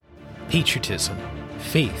patriotism,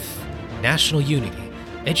 faith, national unity,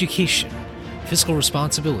 education, fiscal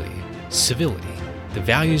responsibility, civility, the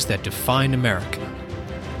values that define America.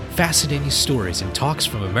 Fascinating stories and talks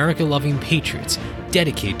from America-loving patriots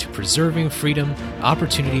dedicated to preserving freedom,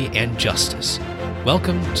 opportunity, and justice.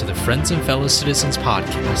 Welcome to the Friends and Fellow Citizens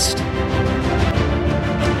podcast.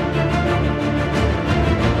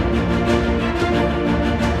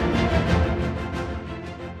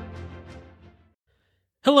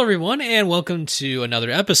 Hello, everyone, and welcome to another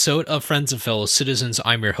episode of Friends and Fellow Citizens.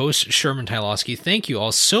 I'm your host, Sherman Tylowski. Thank you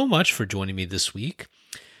all so much for joining me this week.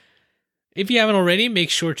 If you haven't already, make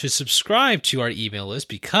sure to subscribe to our email list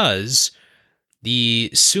because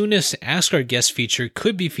the soonest Ask Our Guest feature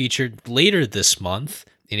could be featured later this month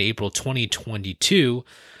in April 2022,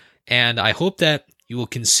 and I hope that you will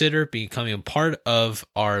consider becoming a part of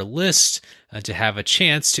our list to have a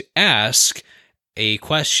chance to ask a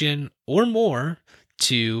question or more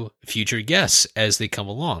to future guests as they come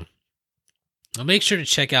along. Now make sure to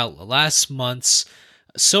check out last month's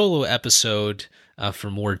solo episode for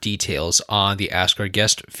more details on the Ask Our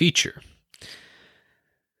Guest feature.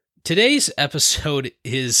 Today's episode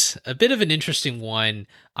is a bit of an interesting one.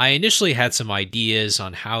 I initially had some ideas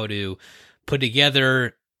on how to put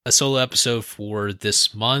together a solo episode for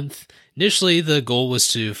this month. Initially, the goal was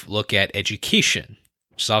to look at education,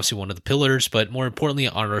 which is obviously one of the pillars, but more importantly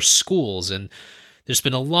on our schools. And there's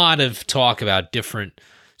been a lot of talk about different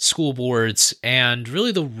school boards and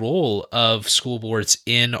really the role of school boards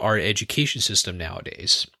in our education system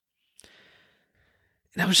nowadays.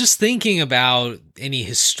 And I was just thinking about any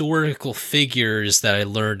historical figures that I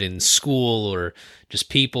learned in school or just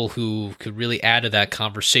people who could really add to that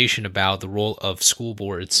conversation about the role of school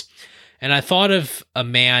boards. And I thought of a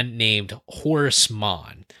man named Horace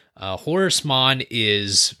Mann. Horace Mann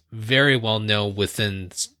is very well known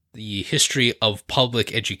within the history of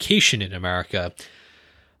public education in America.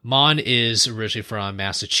 Mann is originally from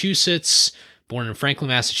Massachusetts, born in Franklin,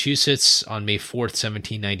 Massachusetts on May 4th,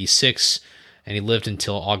 1796, and he lived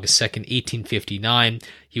until August 2nd, 1859.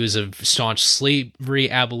 He was a staunch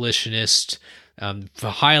slavery abolitionist,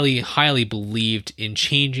 highly believed in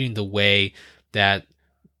changing the way that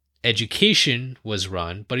education was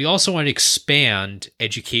run, but he also wanted to expand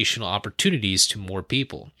educational opportunities to more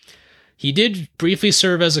people. He did briefly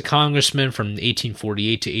serve as a congressman from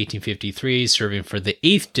 1848 to 1853, serving for the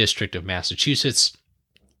 8th District of Massachusetts.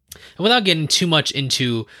 And without getting too much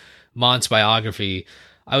into Mann's biography,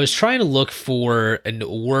 I was trying to look for a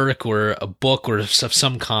work or a book or of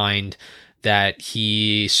some kind that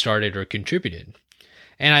he started or contributed.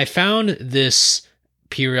 And I found this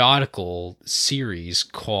periodical series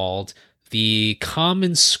called the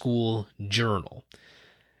Common School Journal.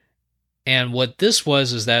 And what this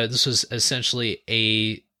was is that this was essentially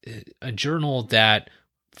a journal that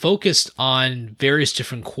focused on various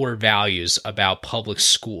different core values about public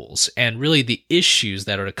schools and really the issues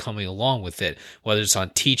that are coming along with it, whether it's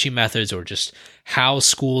on teaching methods or just how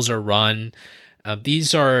schools are run.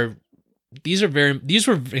 These were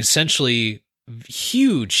essentially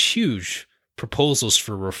huge proposals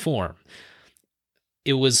for reform.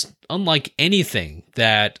 It was unlike anything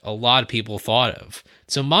that a lot of people thought of.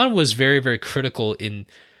 So Mann was very critical in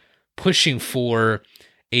pushing for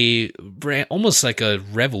almost like a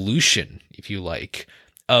revolution, if you like,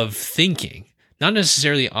 of thinking. Not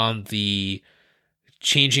necessarily on the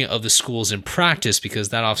changing of the schools in practice, because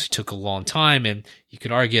that obviously took a long time, and you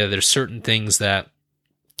could argue that there's certain things that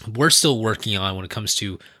we're still working on when it comes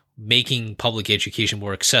to making public education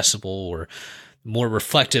more accessible or more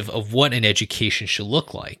reflective of what an education should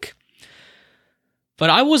look like. But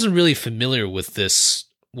I wasn't really familiar with this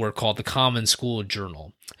work called the Common School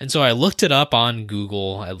Journal. And so I looked it up on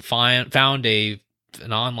Google. I found an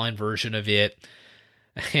online version of it.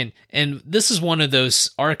 And this is one of those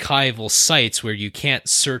archival sites where you can't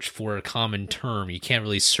search for a common term. You can't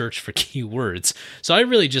really search for keywords. So I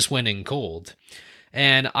really just went in cold.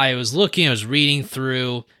 And I was reading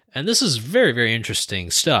through, and this is very interesting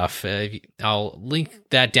stuff. I'll link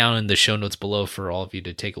that down in the show notes below for all of you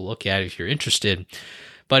to take a look at if you're interested.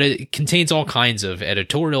 But it contains all kinds of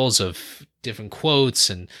editorials of different quotes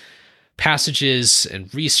and passages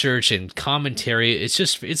and research and commentary.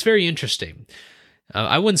 It's very interesting.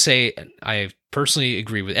 I wouldn't say I personally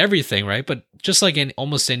agree with everything, right? But just like in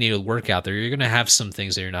almost any work out there, you're going to have some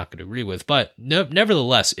things that you're not going to agree with. But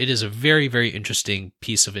nevertheless, it is a very interesting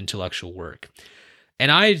piece of intellectual work. And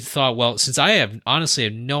I thought, well, since I honestly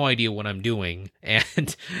have no idea what I'm doing,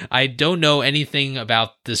 and I don't know anything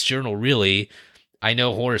about this journal really, I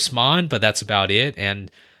know Horace Mann, but that's about it. And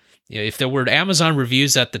if there were Amazon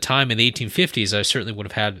reviews at the time in the 1850s, I certainly would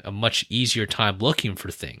have had a much easier time looking for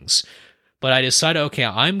things. But I decided, okay,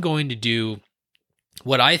 I'm going to do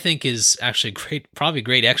what I think is actually probably a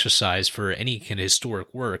great exercise for any kind of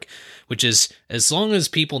historic work, which is, as long as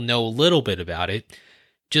people know a little bit about it,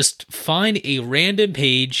 just find a random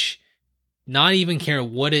page, not even care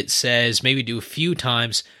what it says, maybe do a few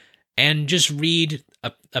times, and just read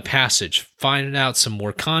a passage, find out some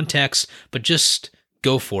more context, but just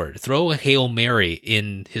go for it. Throw a Hail Mary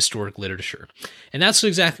in historic literature. And that's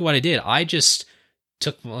exactly what I did. I just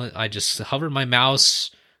hovered my mouse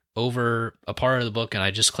over a part of the book and I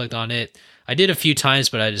just clicked on it. I did a few times,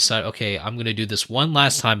 but I decided, okay, I'm going to do this one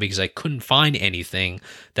last time because I couldn't find anything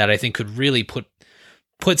that I think could really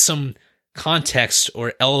put some context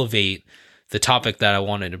or elevate the topic that I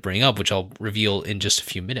wanted to bring up, which I'll reveal in just a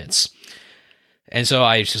few minutes. And so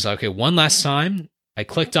I just, okay, one last time, I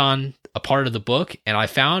clicked on a part of the book and I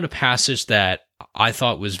found a passage that I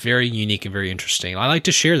thought was very unique and very interesting. I'd like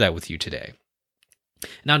to share that with you today.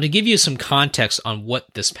 Now, to give you some context on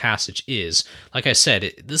what this passage is, like I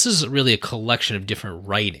said, this is really a collection of different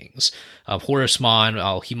writings. Horace Mann,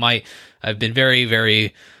 he might have been very,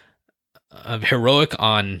 very heroic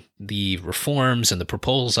on the reforms and the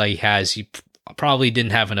proposals he has. He probably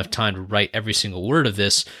didn't have enough time to write every single word of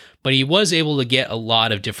this, but he was able to get a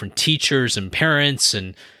lot of different teachers and parents,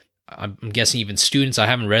 and I'm guessing even students. I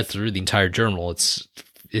haven't read through the entire journal.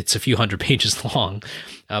 It's a few hundred pages long,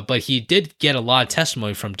 but he did get a lot of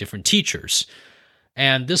testimony from different teachers.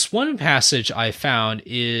 And this one passage I found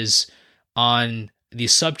is on the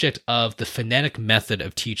subject of the phonetic method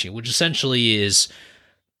of teaching, which essentially is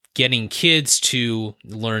getting kids to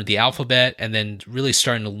learn the alphabet and then really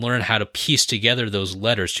starting to learn how to piece together those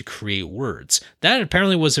letters to create words. That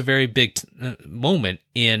apparently was a very big moment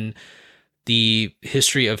in the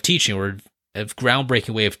history of teaching, or a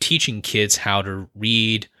groundbreaking way of teaching kids how to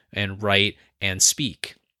read and write and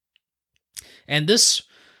speak. And this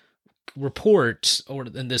report, or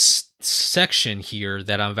in this section here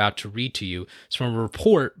that I'm about to read to you, is from a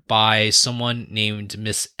report by someone named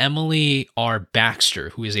Miss Emily R. Baxter,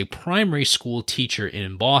 who is a primary school teacher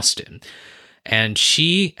in Boston. And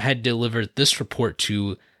she had delivered this report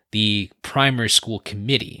to the primary school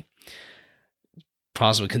committee,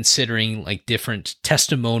 possibly considering like different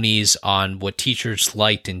testimonies on what teachers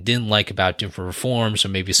liked and didn't like about different reforms, or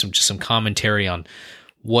maybe some commentary on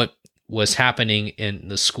what was happening in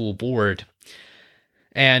the school board.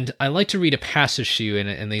 And I like to read a passage to you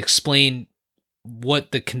and explain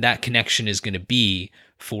what that connection is going to be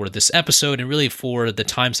for this episode and really for the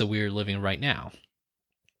times that we are living right now.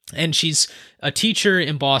 And she's a teacher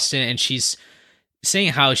in Boston, and she's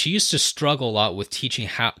saying how she used to struggle a lot with teaching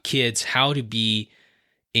kids how to be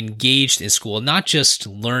engaged in school, not just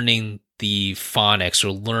learning the phonics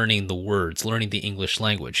or learning the words, learning the English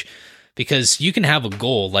language. Because you can have a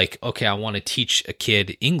goal like, okay, I want to teach a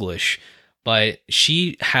kid English, but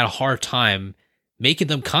she had a hard time making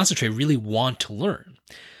them concentrate, really want to learn.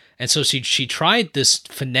 And so she tried this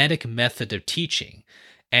phonetic method of teaching.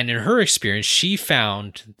 And in her experience, she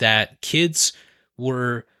found that kids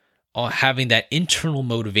were having that internal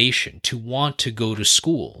motivation to want to go to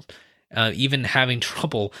school, even having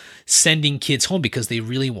trouble sending kids home because they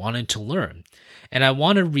really wanted to learn. And I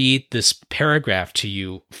want to read this paragraph to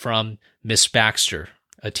you from Miss Baxter,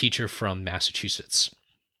 a teacher from Massachusetts.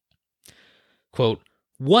 Quote,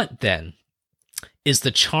 "What, then, is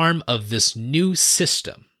the charm of this new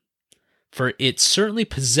system? For it certainly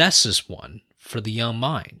possesses one for the young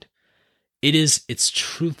mind. It is its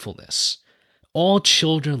truthfulness. All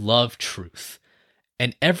children love truth,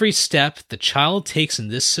 and every step the child takes in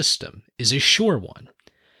this system is a sure one.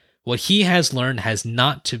 What he has learned has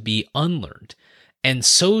not to be unlearned, and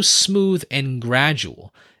so smooth and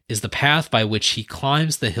gradual is the path by which he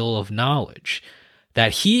climbs the hill of knowledge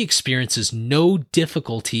that he experiences no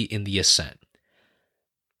difficulty in the ascent.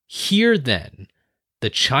 Here, then, the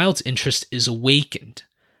child's interest is awakened,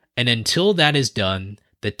 and until that is done,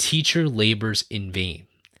 the teacher labors in vain.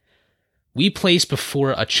 We place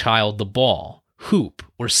before a child the ball, hoop,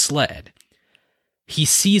 or sled. He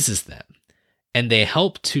seizes them, and they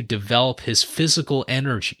help to develop his physical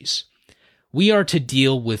energies. We are to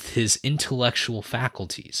deal with his intellectual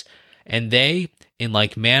faculties, and they, in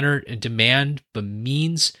like manner, demand but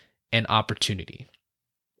means and opportunity.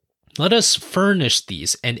 Let us furnish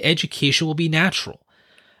these, and education will be natural.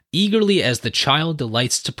 Eagerly as the child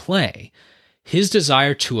delights to play, his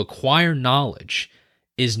desire to acquire knowledge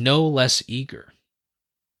is no less eager.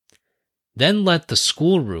 Then let the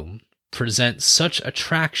schoolroom present such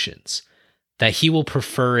attractions that he will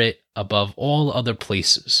prefer it above all other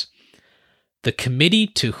places. The committee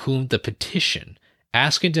to whom the petition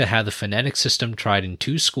asking to have the phonetic system tried in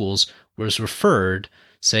 2 schools was referred,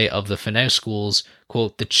 say, of the phonetic schools,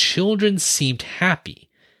 quote, the children seemed happy,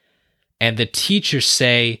 and the teachers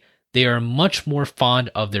say they are much more fond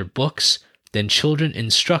of their books than children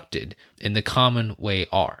instructed in the common way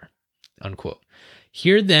are, unquote.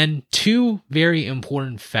 Here then, 2 very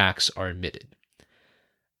important facts are admitted.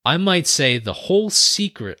 I might say the whole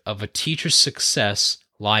secret of a teacher's success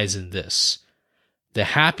lies in this: the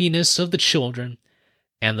happiness of the children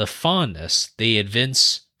and the fondness they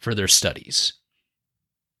evince for their studies,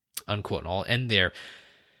 unquote. And I'll end there.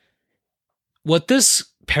 What this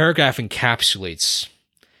paragraph encapsulates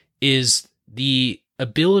is the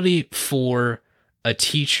ability for a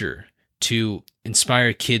teacher to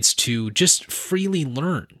inspire kids to just freely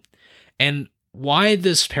learn. And why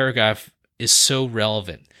this paragraph is so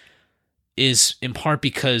relevant is in part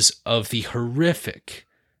because of the horrific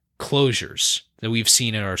closures that we've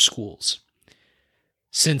seen in our schools.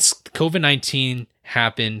 Since COVID-19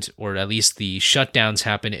 happened, or at least the shutdowns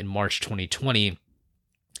happened in March 2020,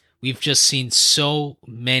 we've just seen so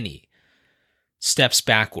many steps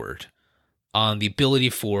backward on the ability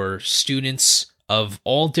for students of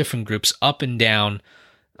all different groups up and down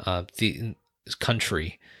the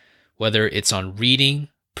country, whether it's on reading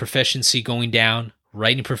proficiency going down,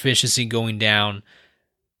 writing proficiency going down,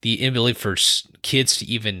 the inability for kids to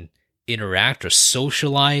even interact or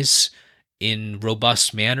socialize in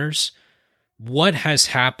robust manners. What has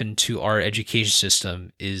happened to our education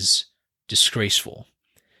system is disgraceful.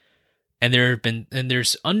 And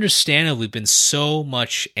there's understandably been so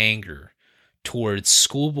much anger towards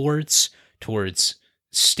school boards, towards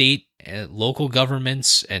state and local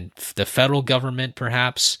governments, and the federal government,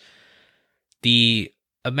 perhaps. The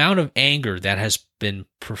amount of anger that has been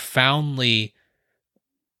profoundly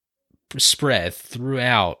spread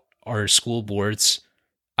throughout our school boards,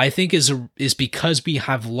 I think is because we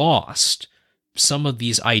have lost some of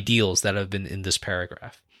these ideals that have been in this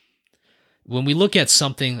paragraph. When we look at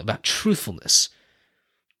something about truthfulness,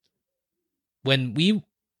 when we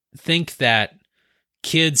think that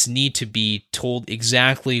kids need to be told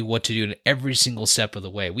exactly what to do in every single step of the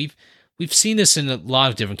way, we've seen this in a lot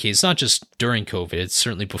of different cases, not just during COVID, it's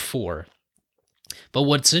certainly before. But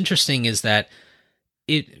what's interesting is that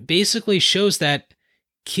it basically shows that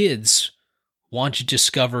kids want to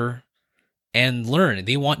discover and learn.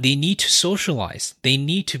 They need to socialize. They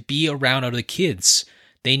need to be around other kids.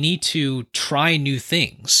 They need to try new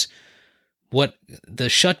things. What the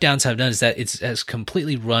shutdowns have done is that it has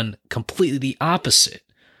completely run completely the opposite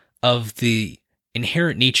of the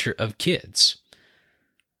inherent nature of kids.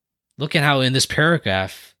 Look at how in this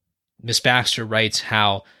paragraph, Miss Baxter writes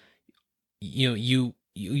how you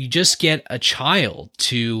just get a child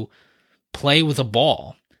to play with a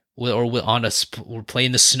ball or play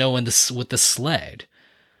in the snow with the sled,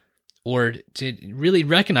 or to really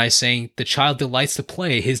recognize saying the child delights to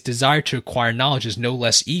play, his desire to acquire knowledge is no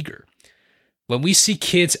less eager. When we see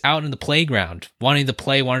kids out in the playground wanting to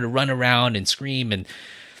play, wanting to run around and scream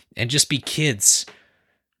and just be kids,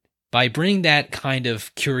 by bringing that kind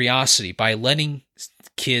of curiosity, by letting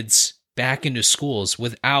kids back into schools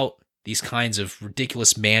without these kinds of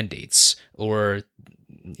ridiculous mandates, or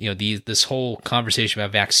this whole conversation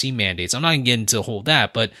about vaccine mandates. I'm not going to get into the whole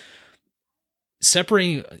that, but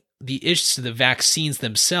separating the issues of the vaccines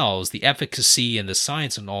themselves, the efficacy and the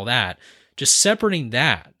science and all that, just separating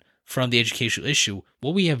that from the educational issue,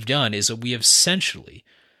 what we have done is that we have essentially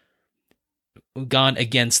gone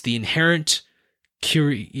against the inherent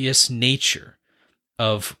curious nature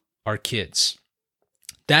of our kids.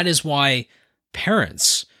 That is why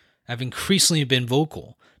parents have increasingly been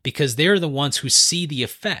vocal, because they're the ones who see the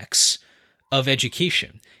effects of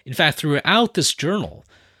education. In fact, throughout this journal,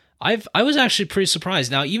 I was actually pretty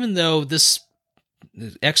surprised. Now, even though this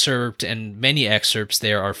excerpt and many excerpts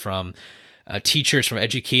there are from teachers, from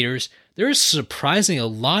educators, there is surprisingly a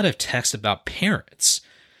lot of text about parents,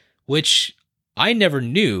 which I never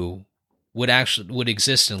knew would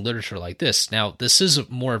exist in literature like this. Now, this is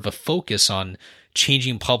more of a focus on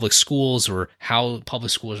changing public schools or how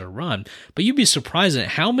public schools are run, but you'd be surprised at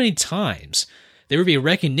how many times there would be a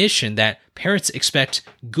recognition that parents expect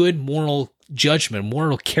good moral judgment,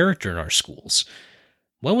 moral character in our schools.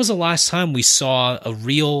 When was the last time we saw a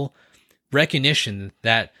real recognition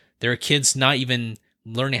that there are kids not even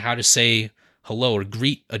learning how to say hello or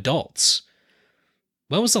greet adults?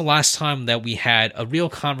 When was the last time that we had a real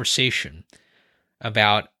conversation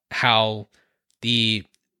about how the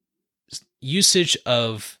usage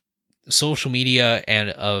of social media and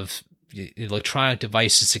of electronic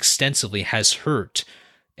devices extensively has hurt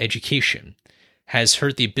education, has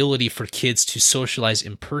hurt the ability for kids to socialize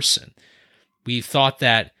in person. We thought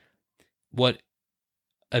that what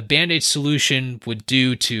a Band-Aid solution would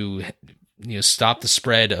do to stop the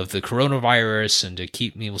spread of the coronavirus and to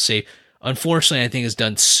keep people safe, unfortunately, I think has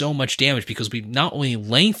done so much damage because we've not only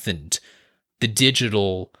lengthened the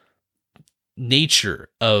digital nature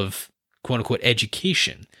of quote-unquote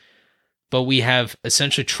education, but we have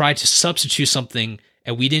essentially tried to substitute something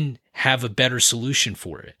and we didn't have a better solution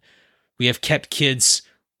for it. We have kept kids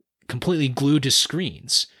completely glued to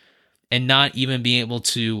screens and not even being able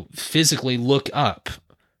to physically look up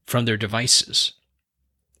from their devices.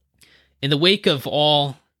 In the wake of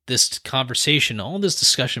all this conversation, all this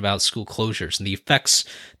discussion about school closures and the effects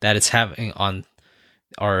that it's having on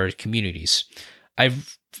our communities,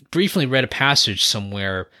 I've briefly read a passage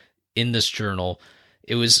somewhere in this journal.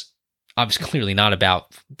 It was obviously clearly not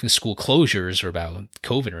about school closures or about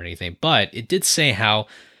COVID or anything, but it did say how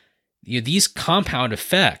these compound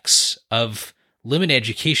effects of limited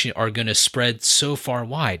education are going to spread so far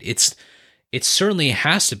wide. It certainly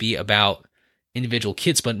has to be about individual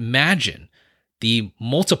kids, but imagine the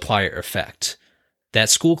multiplier effect that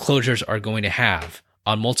school closures are going to have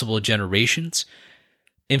on multiple generations.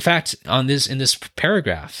 In fact, in this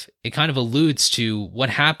paragraph, it kind of alludes to what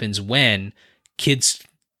happens when kids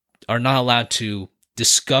are not allowed to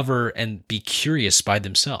discover and be curious by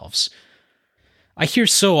themselves. I hear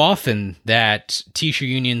so often that teacher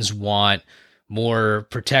unions want more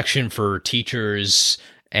protection for teachers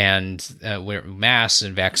and wear masks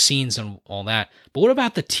and vaccines and all that. But what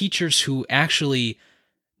about the teachers who actually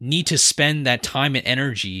need to spend that time and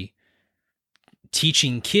energy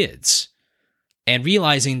teaching kids and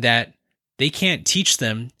realizing that they can't teach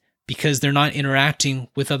them because they're not interacting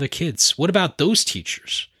with other kids? What about those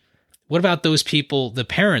teachers? What about those people, the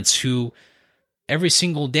parents who every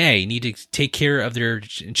single day need to take care of their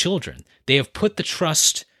children? They have put the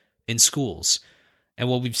trust in schools. And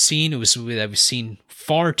what we've seen is that we've seen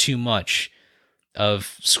far too much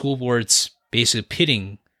of school boards basically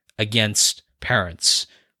pitting against parents,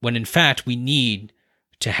 when in fact we need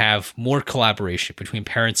to have more collaboration between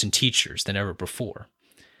parents and teachers than ever before.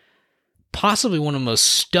 Possibly one of the most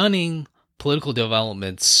stunning political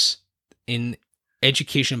developments in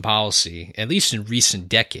education policy, at least in recent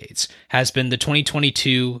decades, has been the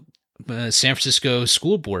 2022 San Francisco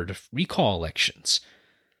School Board recall elections,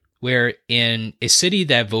 where in a city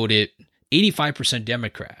that voted 85%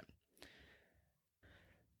 Democrat,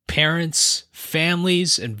 parents,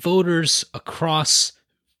 families, and voters across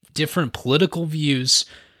different political views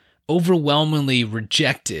overwhelmingly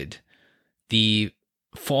rejected the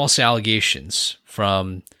false allegations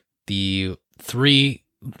from the three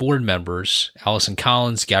board members, Allison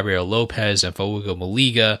Collins, Gabriela Lopez, and Faugo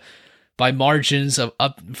Maliga, by margins of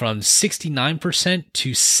up from 69%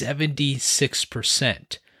 to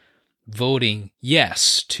 76%, voting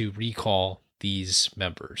yes to recall these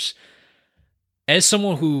members. As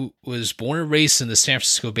someone who was born and raised in the San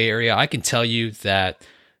Francisco Bay Area, I can tell you that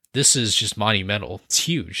this is just monumental. It's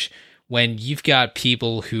huge. When you've got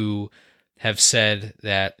people who have said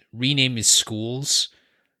that renaming schools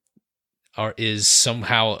is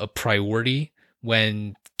somehow a priority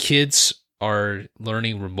when kids are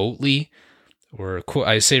learning remotely, or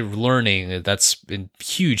I say learning, that's in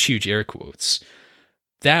huge air quotes,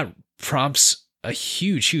 that prompts a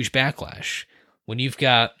huge backlash. When you've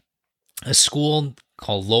got a school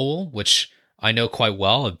called Lowell, which I know quite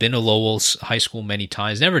well. I've been to Lowell's high school many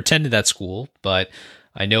times. Never attended that school, but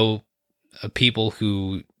I know people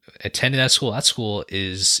who attended that school. That school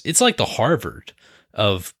it's like the Harvard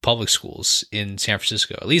of public schools in San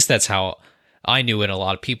Francisco. At least that's how I knew it. A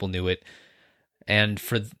lot of people knew it. And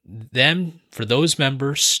for those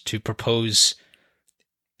members to propose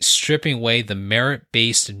stripping away the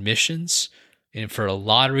merit-based admissions and for a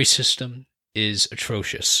lottery system is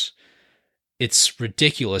atrocious. It's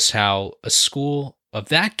ridiculous how a school of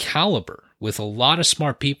that caliber, with a lot of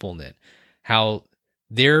smart people in it, how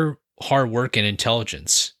their hard work and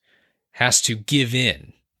intelligence has to give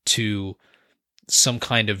in to some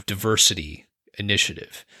kind of diversity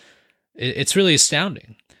initiative. It's really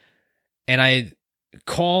astounding. And I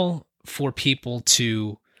call for people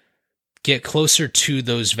to get closer to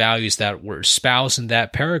those values that were espoused in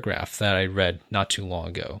that paragraph that I read not too long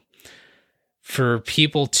ago. For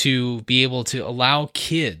people to be able to allow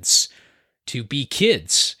kids to be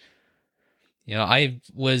kids. I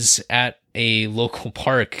was at a local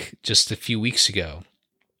park just a few weeks ago,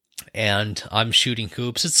 and I'm shooting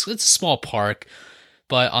hoops. It's a small park,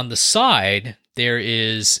 but on the side there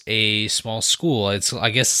is a small school.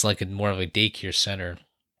 I guess it's like more of a daycare center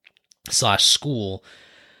 / school,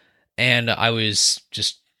 and I was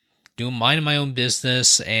just doing minding my own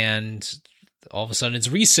business, and all of a sudden it's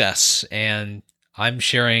recess, and I'm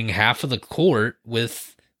sharing half of the court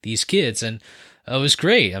with these kids, and it was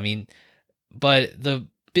great. I mean, but the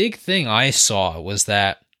big thing I saw was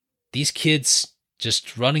that these kids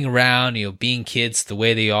just running around, being kids the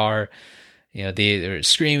way they are, they're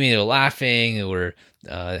screaming, they're laughing, they were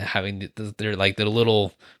having their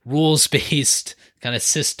little rules-based kind of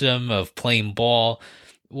system of playing ball.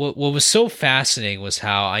 What was so fascinating was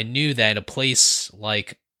how I knew that in a place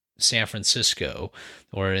like San Francisco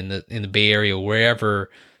or in the Bay Area, wherever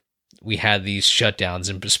we had these shutdowns,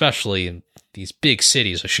 and especially in these big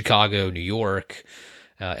cities like Chicago, New York,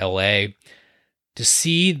 LA, to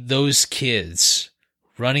see those kids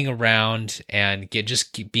running around and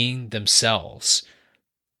keep being themselves.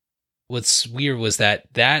 What's weird was that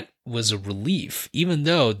was a relief, even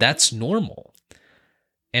though that's normal.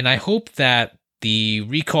 And I hope that the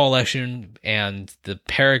recall election and the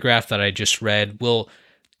paragraph that I just read will,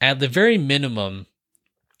 at the very minimum,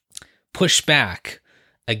 push back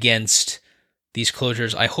against these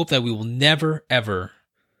closures. I hope that we will never, ever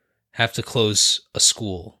have to close a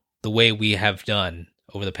school the way we have done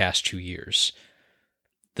over the past 2 years.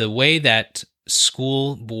 The way that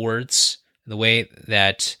school boards, the way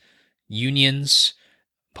that unions,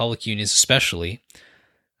 public unions especially,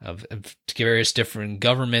 of various different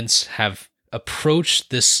governments have approached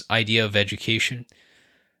this idea of education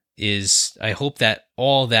is, I hope that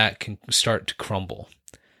all that can start to crumble.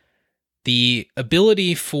 The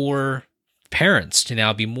ability for parents to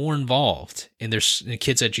now be more involved in their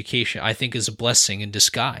kids' education, I think, is a blessing in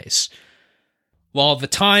disguise. While the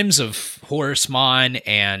Times of Horace Mann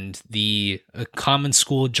and the Common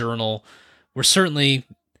School Journal were certainly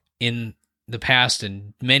in the past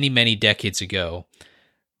and many, many decades ago,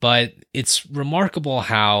 but it's remarkable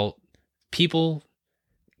how people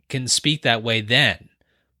can speak that way then,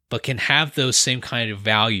 but can have those same kind of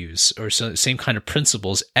values or same kind of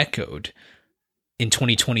principles echoed in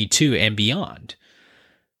 2022 and beyond.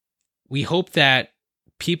 We hope that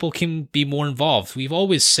people can be more involved. We've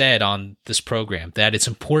always said on this program that it's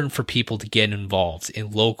important for people to get involved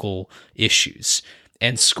in local issues.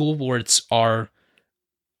 And school boards are,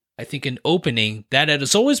 I think, an opening that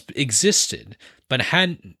has always existed, but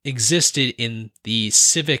hadn't existed in the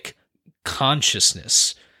civic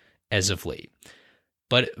consciousness as of late.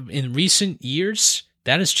 But in recent years,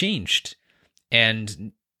 that has changed.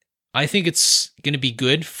 And I think it's going to be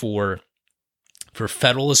good for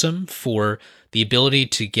federalism, for the ability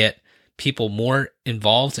to get people more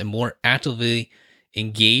involved and more actively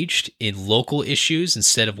engaged in local issues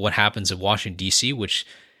instead of what happens in Washington, D.C., which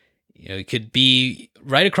it could be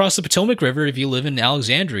right across the Potomac River if you live in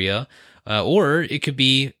Alexandria, or it could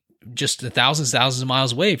be just thousands of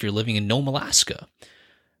miles away if you're living in Nome, Alaska.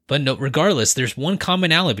 But no, regardless, there's one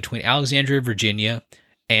commonality between Alexandria, Virginia,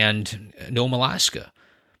 and Nome, Alaska,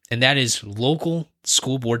 and that is local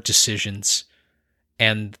school board decisions.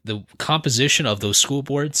 And the composition of those school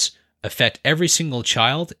boards affect every single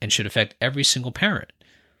child and should affect every single parent.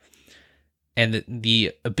 And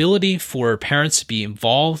the ability for parents to be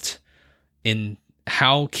involved in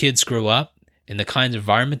how kids grow up, in the kind of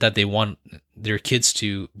environment that they want their kids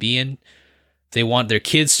to be in, they want their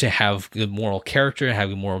kids to have good moral character, have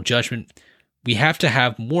good moral judgment. We have to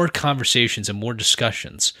have more conversations and more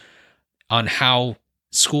discussions on how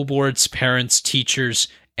school boards, parents, teachers,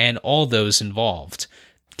 and all those involved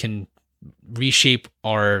can reshape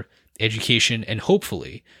our education and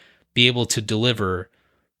hopefully be able to deliver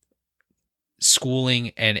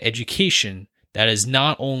schooling and education that is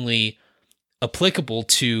not only applicable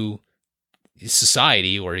to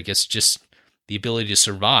society, or I guess just the ability to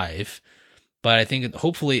survive, but I think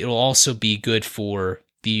hopefully it'll also be good for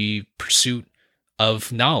the pursuit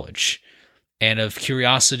of knowledge and of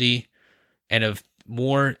curiosity and of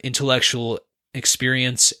more intellectual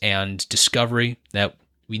experience and discovery that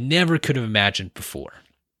we never could have imagined before.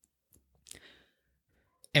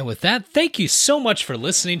 And with that, thank you so much for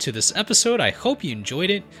listening to this episode. I hope you enjoyed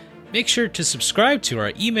it. Make sure to subscribe to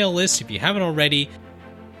our email list if you haven't already.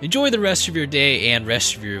 Enjoy the rest of your day and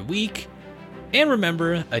rest of your week. And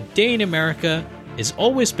remember, a day in America is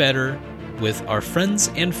always better with our friends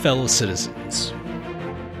and fellow citizens.